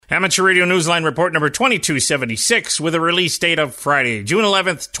Amateur Radio Newsline report number 2276 with a release date of Friday, June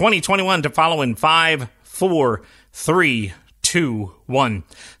 11th, 2021 to follow in 5, 4, 3, 2, 1.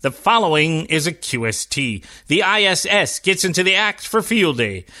 The following is a QST. The ISS gets into the act for Field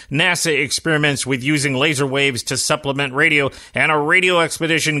Day. NASA experiments with using laser waves to supplement radio, and a radio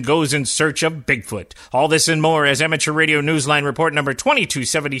expedition goes in search of Bigfoot. All this and more as Amateur Radio Newsline report number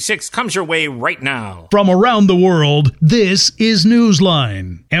 2276 comes your way right now. From around the world, this is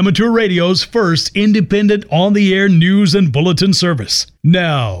Newsline, Amateur Radio's first independent on-the-air news and bulletin service.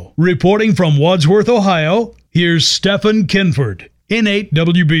 Now, reporting from Wadsworth, Ohio, here's Stephen Kinford,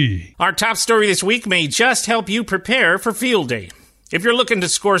 N8WB. Our top story this week may just help you prepare for Field Day. If you're looking to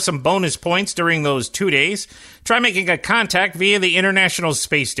score some bonus points during those 2 days, try making a contact via the International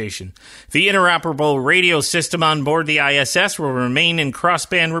Space Station. The interoperable radio system on board the ISS will remain in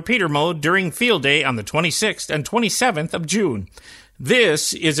crossband repeater mode during Field Day on the 26th and 27th of June.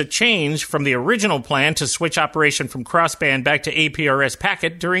 This is a change from the original plan to switch operation from crossband back to APRS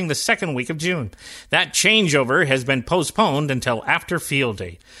packet during the second week of June. That changeover has been postponed until after Field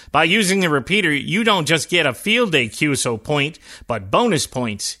Day. By using the repeater, you don't just get a Field Day QSO point, but bonus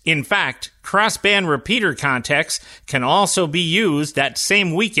points. In fact, crossband repeater contacts can also be used that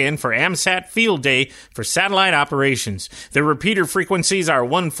same weekend for AMSAT Field Day for satellite operations. The repeater frequencies are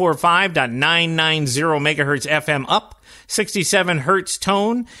 145.990 MHz FM up, 67 Hz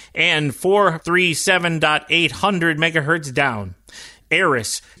tone, and 437.800 MHz down.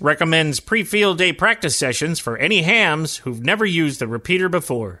 ARIS recommends pre-Field Day practice sessions for any hams who've never used the repeater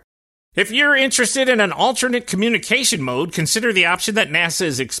before. If you're interested in an alternate communication mode, consider the option that NASA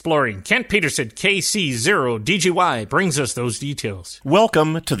is exploring. Kent Peterson, KC0DGY, brings us those details.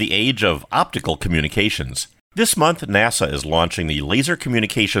 Welcome to the age of optical communications. This month, NASA is launching the Laser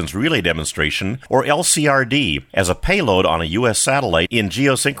Communications Relay Demonstration, or LCRD, as a payload on a U.S. satellite in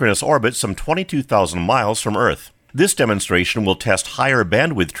geosynchronous orbit some 22,000 miles from Earth. This demonstration will test higher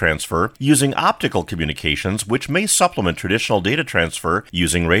bandwidth transfer using optical communications, which may supplement traditional data transfer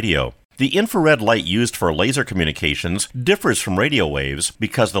using radio. The infrared light used for laser communications differs from radio waves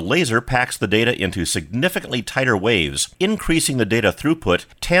because the laser packs the data into significantly tighter waves, increasing the data throughput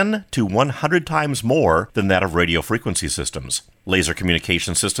 10 to 100 times more than that of radio frequency systems. Laser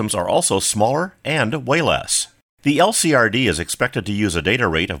communication systems are also smaller and weigh less. The LCRD is expected to use a data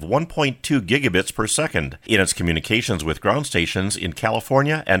rate of 1.2 gigabits per second in its communications with ground stations in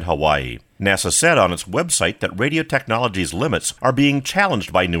California and Hawaii. NASA said on its website that radio technology's limits are being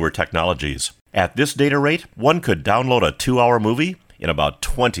challenged by newer technologies. At this data rate, one could download a 2-hour movie in about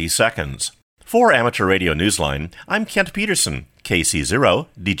 20 seconds. For Amateur Radio Newsline, I'm Kent Peterson,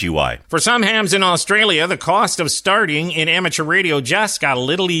 KC0DGY. For some hams in Australia, the cost of starting in amateur radio just got a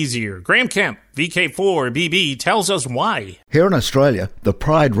little easier. Graham Kemp, VK4BB, tells us why. Here in Australia, the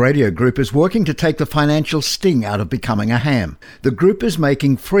Pride Radio Group is working to take the financial sting out of becoming a ham. The group is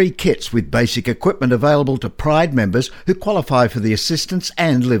making free kits with basic equipment available to Pride members who qualify for the assistance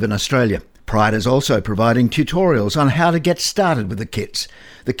and live in Australia. Pride is also providing tutorials on how to get started with the kits.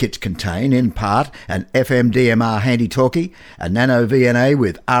 The kits contain, in part, an FM-DMR handy-talkie, a Nano VNA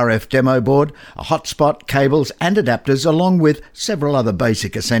with RF demo board, a hotspot, cables and adapters, along with several other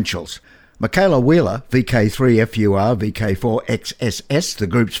basic essentials. Michaela Wheeler, VK3FUR, VK4XSS, the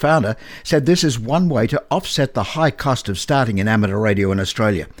group's founder, said this is one way to offset the high cost of starting in amateur radio in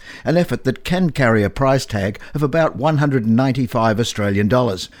Australia, an effort that can carry a price tag of about $195 Australian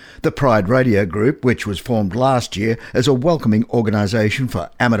dollars. The Pride Radio Group, which was formed last year as a welcoming organisation for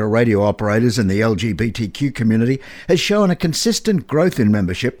amateur radio operators in the LGBTQ community, has shown a consistent growth in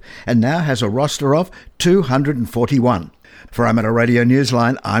membership and now has a roster of 241. For Amateur Radio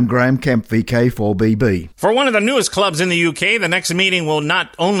Newsline, I'm Graham Kemp, VK4BB. For one of the newest clubs in the UK, the next meeting will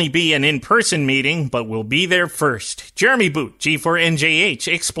not only be an in-person meeting, but will be there first. Jeremy Boot,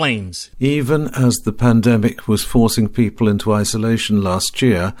 G4NJH, explains. Even as the pandemic was forcing people into isolation last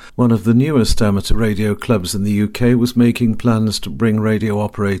year, one of the newest amateur radio clubs in the UK was making plans to bring radio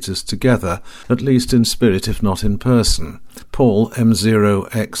operators together, at least in spirit if not in person. Paul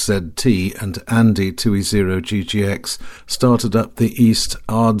M0XZT and Andy 2E0GGX started up the East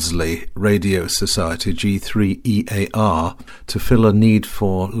Ardsley Radio Society G3EAR to fill a need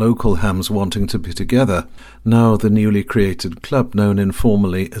for local hams wanting to be together. Now the newly created club, known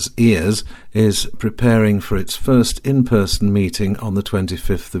informally as EARS, is preparing for its first in-person meeting on the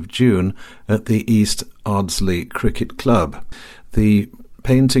 25th of June at the East Ardsley Cricket Club. The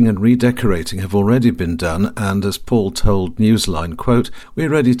Painting and redecorating have already been done, and as Paul told Newsline, quote, "We're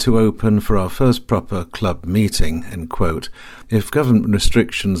ready to open for our first proper club meeting," end quote. If government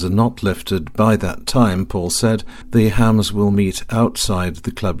restrictions are not lifted by that time, Paul said, the Hams will meet outside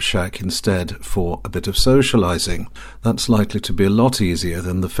the club shack instead for a bit of socialising. That's likely to be a lot easier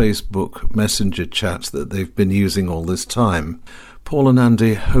than the Facebook Messenger chat that they've been using all this time. Paul and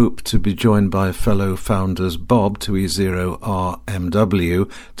Andy hope to be joined by fellow founders Bob 2E0RMW,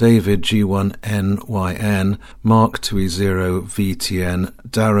 David G1NYN, Mark 2E0VTN,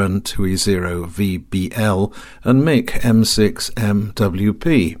 Darren 2E0VBL, and Mick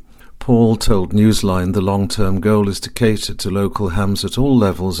M6MWP. Paul told Newsline the long-term goal is to cater to local hams at all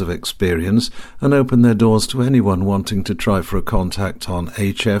levels of experience and open their doors to anyone wanting to try for a contact on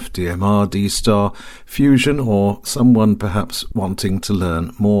HF, DMR, D-Star, Fusion, or someone perhaps wanting to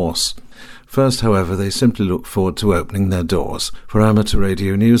learn Morse. First, however, they simply look forward to opening their doors. For Amateur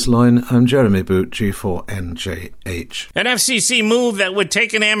Radio Newsline, I'm Jeremy Boot, G4NJH. An FCC move that would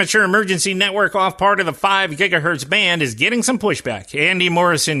take an amateur emergency network off part of the 5 GHz band is getting some pushback. Andy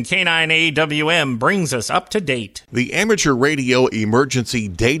Morrison, K9AWM, brings us up to date. The Amateur Radio Emergency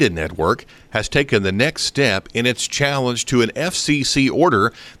Data Network has taken the next step in its challenge to an FCC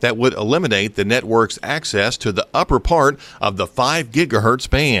order that would eliminate the network's access to the upper part of the 5 GHz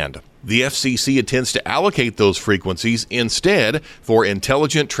band. The FCC intends to allocate those frequencies instead for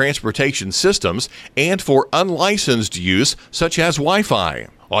intelligent transportation systems and for unlicensed use such as Wi-Fi.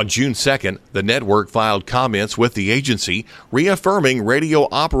 On June 2nd, the network filed comments with the agency reaffirming radio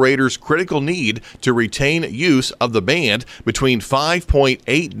operators' critical need to retain use of the band between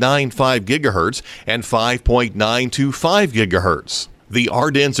 5.895 GHz and 5.925 GHz. The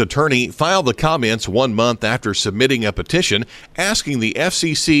Ardennes attorney filed the comments 1 month after submitting a petition asking the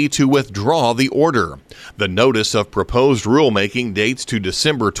FCC to withdraw the order. The notice of proposed rulemaking dates to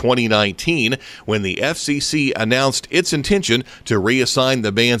December 2019, when the FCC announced its intention to reassign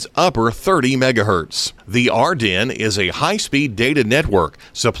the band's upper 30 megahertz. The Ardennes is a high-speed data network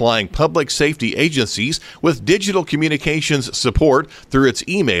supplying public safety agencies with digital communications support through its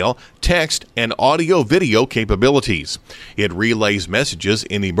email, text, and audio-video capabilities. It relays messages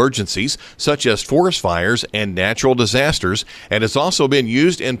in emergencies such as forest fires and natural disasters, and has also been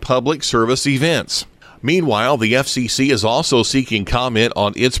used in public service events. Meanwhile, the FCC is also seeking comment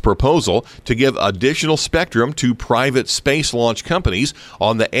on its proposal to give additional spectrum to private space launch companies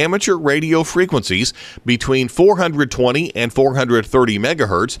on the amateur radio frequencies between 420 and 430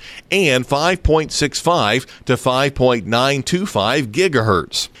 megahertz and 5.65 to 5.925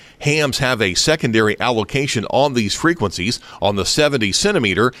 gigahertz. Hams have a secondary allocation on these frequencies on the 70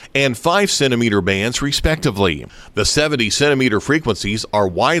 centimeter and 5 centimeter bands, respectively. The 70 centimeter frequencies are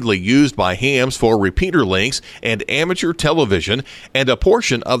widely used by hams for repeater links and amateur television, and a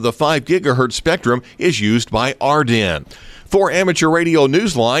portion of the 5 gigahertz spectrum is used by Ardennes. For Amateur Radio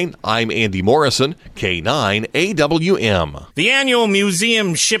Newsline, I'm Andy Morrison, K9AWM. The annual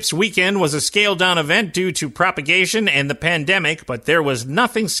Museum Ships Weekend was a scaled-down event due to propagation and the pandemic, but there was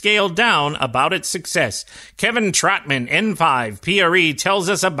nothing scaled down about its success. Kevin Trotman, N5 PRE, tells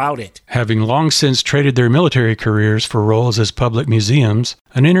us about it. Having long since traded their military careers for roles as public museums,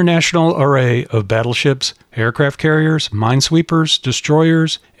 an international array of battleships, aircraft carriers, minesweepers,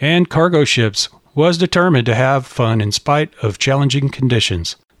 destroyers, and cargo ships was determined to have fun in spite of challenging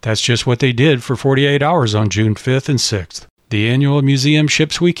conditions. That's just what they did for 48 hours on June 5th and 6th. The annual Museum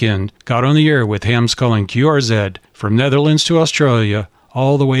Ships Weekend got on the air with hams calling QRZ from Netherlands to Australia,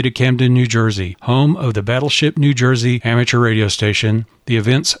 all the way to Camden, New Jersey, home of the Battleship New Jersey amateur radio station, the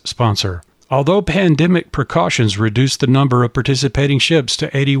event's sponsor. Although pandemic precautions reduced the number of participating ships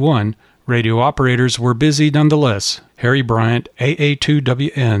to 81, radio operators were busy nonetheless. Harry Bryant,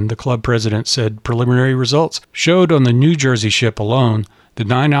 AA2WN, the club president, said preliminary results showed on the New Jersey ship alone, the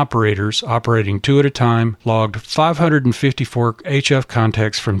 9 operators, operating 2 at a time, logged 554 HF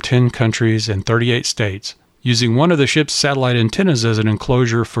contacts from 10 countries and 38 states. Using one of the ship's satellite antennas as an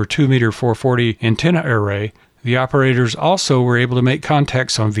enclosure for 2-meter 440 antenna array, the operators also were able to make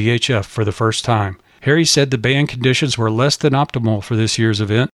contacts on VHF for the first time. Harry said the band conditions were less than optimal for this year's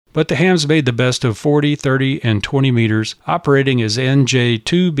event, but the hams made the best of 40, 30, and 20 meters, operating as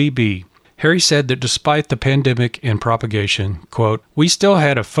NJ2BB. Harry said that despite the pandemic and propagation, quote, "We still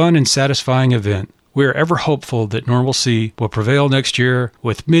had a fun and satisfying event. We are ever hopeful that normalcy will prevail next year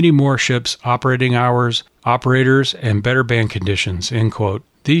with many more ships, operating hours, operators, and better band conditions," end quote.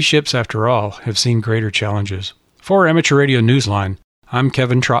 These ships, after all, have seen greater challenges. For Amateur Radio Newsline, I'm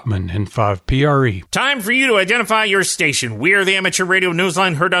Kevin Trotman in 5PRE. Time for you to identify your station. We are the Amateur Radio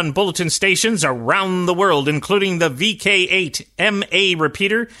Newsline, heard on bulletin stations around the world, including the VK8MA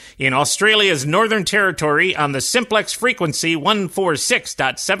repeater in Australia's Northern Territory on the simplex frequency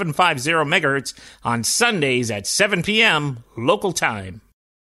 146.750 MHz on Sundays at 7 p.m. local time.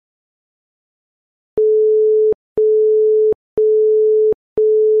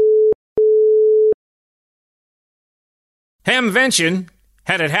 Hamvention,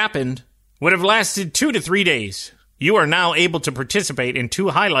 had it happened, would have lasted 2 to 3 days. You are now able to participate in 2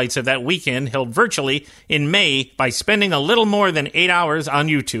 highlights of that weekend held virtually in May by spending a little more than 8 hours on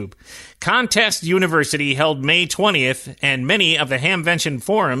YouTube. Contest University held May 20th, and many of the Hamvention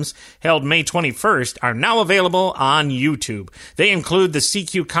forums held May 21st are now available on YouTube. They include the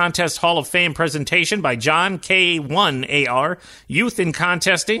CQ Contest Hall of Fame presentation by John K1AR, Youth in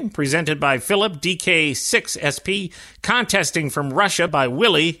Contesting, presented by Philip DK6SP, Contesting from Russia by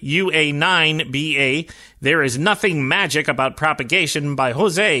Willie UA9BA, There is Nothing Magic About Propagation by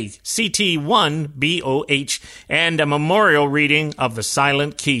Jose CT1BOH, and a memorial reading of The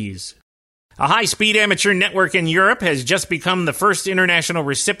Silent Keys. A high-speed amateur network in Europe has just become the first international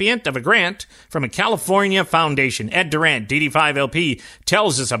recipient of a grant from a California foundation. Ed Durant, DD5LP,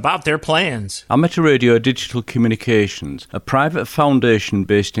 tells us about their plans. Amateur Radio Digital Communications, a private foundation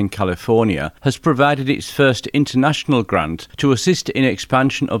based in California, has provided its first international grant to assist in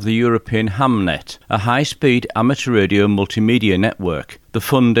expansion of the European Hamnet, a high-speed amateur radio multimedia network. The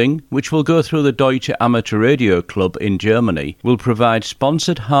funding, which will go through the Deutsche Amateur Radio Club in Germany, will provide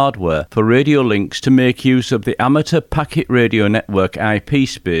sponsored hardware for radio links to make use of the amateur packet radio network IP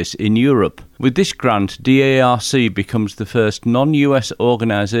space in Europe. With this grant, DARC becomes the first non-US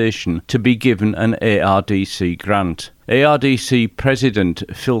organisation to be given an ARDC grant. ARDC President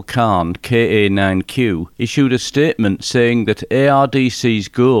Phil Kahn, KA9Q, issued a statement saying that ARDC's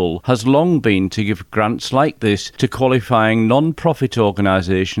goal has long been to give grants like this to qualifying non-profit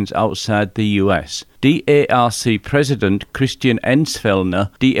organisations outside the US. DARC President Christian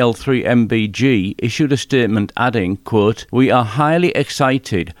Ensfellner, DL3MBG, issued a statement adding, quote, "We are highly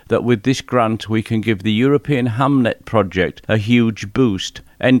excited that with this grant we can give the European Hamnet project a huge boost,"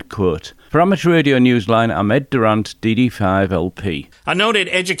 end quote. For Amateur Radio Newsline, I'm Ed Durant, DD5LP. A noted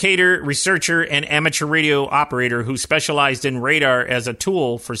educator, researcher, and amateur radio operator who specialized in radar as a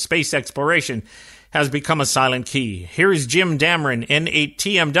tool for space exploration has become a silent key. Here's Jim Dameron,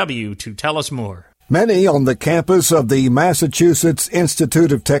 N8TMW, to tell us more. Many on the campus of the Massachusetts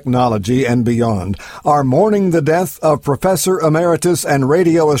Institute of Technology and beyond are mourning the death of Professor Emeritus and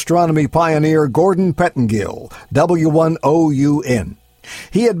radio astronomy pioneer Gordon Pettengill, W1OUN.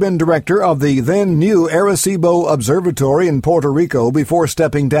 He had been director of the then-new Arecibo Observatory in Puerto Rico before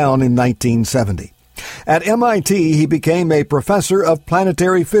stepping down in 1970. At MIT, he became a professor of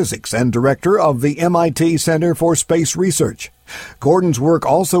planetary physics and director of the MIT Center for Space Research. Gordon's work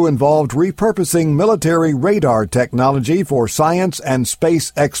also involved repurposing military radar technology for science and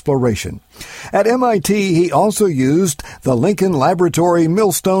space exploration. At MIT, he also used the Lincoln Laboratory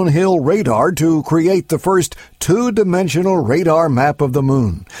Millstone Hill radar to create the first two-dimensional radar map of the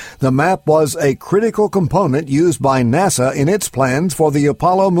moon. The map was a critical component used by NASA in its plans for the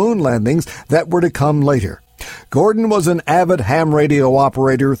Apollo moon landings that were to come later. Gordon was an avid ham radio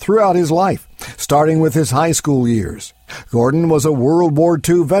operator throughout his life, starting with his high school years. Gordon was a World War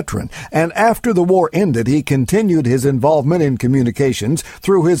II veteran, and after the war ended, he continued his involvement in communications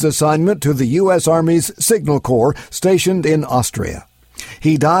through his assignment to the U.S. Army's Signal Corps stationed in Austria.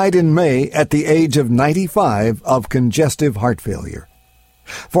 He died in May at the age of 95 of congestive heart failure.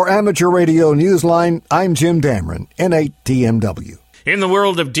 For Amateur Radio Newsline, I'm Jim Dameron, N8TMW. In the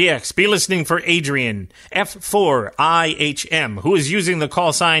world of DX, be listening for Adrian, F4IHM, who is using the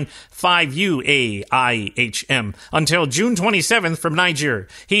call sign 5UAIHM until June 27th from Niger.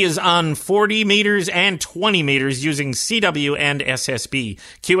 He is on 40 meters and 20 meters using CW and SSB.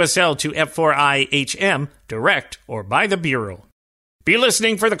 QSL to F4IHM, direct or by the Bureau. Be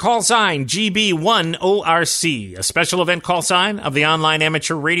listening for the call sign GB1ORC, a special event call sign of the online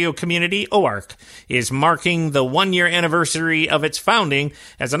amateur radio community. OARC is marking the 1-year anniversary of its founding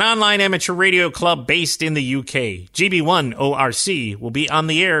as an online amateur radio club based in the UK. GB1ORC will be on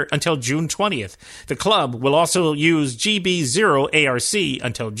the air until June 20th. The club will also use GB0ARC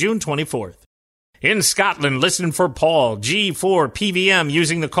until June 24th. In Scotland, listen for Paul, G4PVM,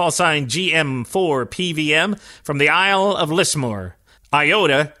 using the call sign GM4PVM from the Isle of Lismore.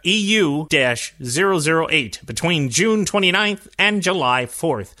 IOTA EU-008 between June 29th and July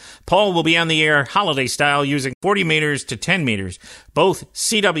 4th. Paul will be on the air holiday style using 40 meters to 10 meters, both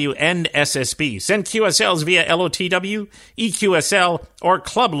CW and SSB. Send QSLs via LOTW, EQSL, or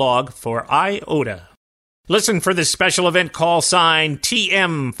Club Log for IOTA. Listen for this special event call sign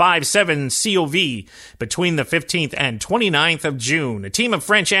TM57COV between the 15th and 29th of June. A team of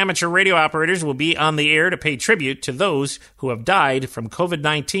French amateur radio operators will be on the air to pay tribute to those who have died from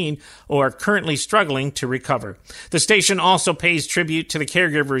COVID-19 or are currently struggling to recover. The station also pays tribute to the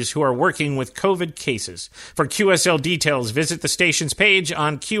caregivers who are working with COVID cases. For QSL details, visit the station's page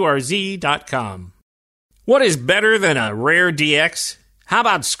on QRZ.com. What is better than a rare DX? How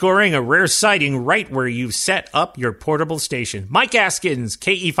about scoring a rare sighting right where you've set up your portable station? Mike Askins,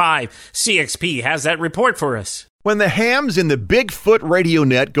 KE5-CXP, has that report for us. When the hams in the Bigfoot Radio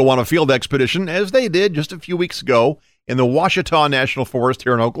Net go on a field expedition, as they did just a few weeks ago in the Ouachita National Forest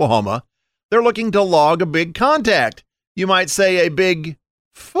here in Oklahoma, they're looking to log a big contact. You might say a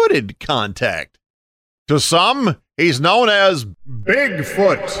big-footed contact. To some, he's known as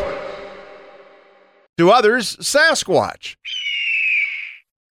Bigfoot. To others, Sasquatch.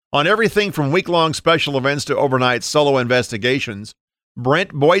 On everything from week-long special events to overnight solo investigations,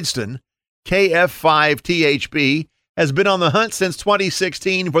 Brent Boydston, KF5THB, has been on the hunt since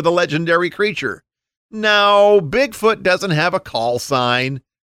 2016 for the legendary creature. Now, Bigfoot doesn't have a call sign,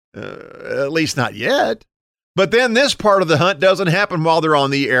 at least not yet. But then this part of the hunt doesn't happen while they're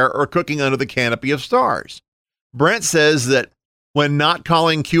on the air or cooking under the canopy of stars. Brent says that when not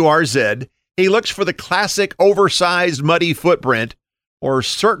calling QRZ, he looks for the classic oversized muddy footprint or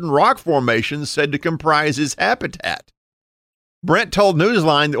certain rock formations said to comprise his habitat. Brent told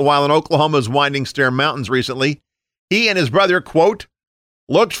Newsline that while in Oklahoma's Winding Stair Mountains recently, he and his brother, quote,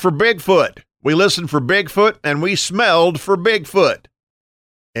 looked for Bigfoot. We listened for Bigfoot, and we smelled for Bigfoot,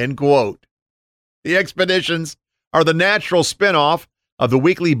 end quote. The expeditions are the natural spinoff of the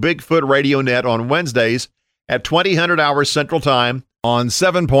weekly Bigfoot Radio Net on Wednesdays at 2000 hours Central Time on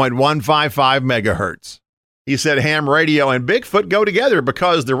 7.155 megahertz. He said ham radio and Bigfoot go together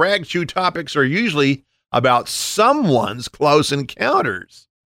because the rag chew topics are usually about someone's close encounters.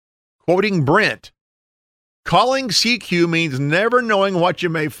 Quoting Brent, calling CQ means never knowing what you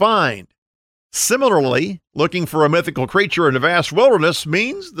may find. Similarly, looking for a mythical creature in a vast wilderness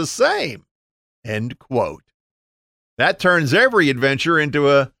means the same. End quote. That turns every adventure into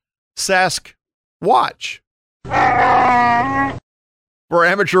a Sasquatch. For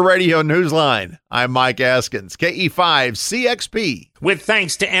Amateur Radio Newsline, I'm Mike Askins, KE5-CXP. With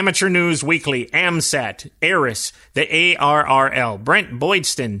thanks to Amateur News Weekly, AMSAT, ARIS, the ARRL, Brent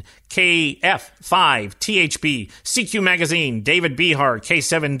Boydston, KF5-THB, CQ Magazine, David Behar,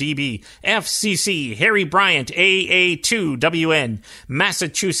 K7DB, FCC, Harry Bryant, AA2WN,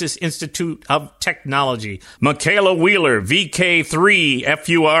 Massachusetts Institute of Technology, Michaela Wheeler,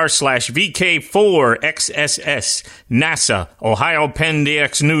 VK3FUR/VK4XSS, NASA, Ohio Penn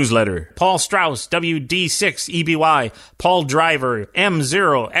DX Newsletter, Paul Strauss, WD6EBY, Paul Driver,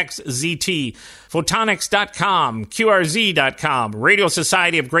 M0XZT, Photonics.com, QRZ.com, Radio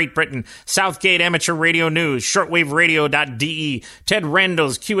Society of Great Britain, Southgate Amateur Radio News, ShortwaveRadio.de, Ted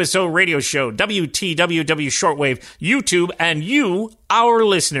Randall's QSO Radio Show, WTWW Shortwave, YouTube, and you, our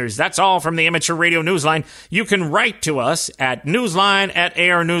listeners. That's all from the Amateur Radio Newsline. You can write to us at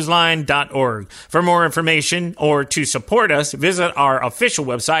newsline@arnewsline.org. For more information or to support us, visit our official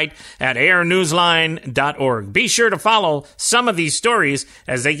website at arnewsline.org. Be sure to follow some of these stories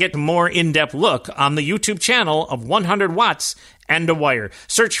as they get a more in-depth look on the YouTube channel of 100 Watts and a Wire.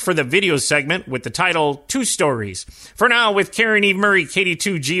 Search for the video segment with the title Two Stories. For now, with Karen Eve Murray,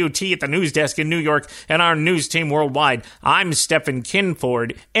 KD2GOT at the news desk in New York, and our news team worldwide, I'm Stephen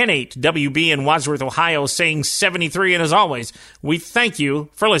Kinford, N8WB in Wadsworth, Ohio, saying 73, and as always, we thank you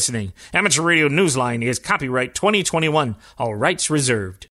for listening. Amateur Radio Newsline is copyright 2021, all rights reserved.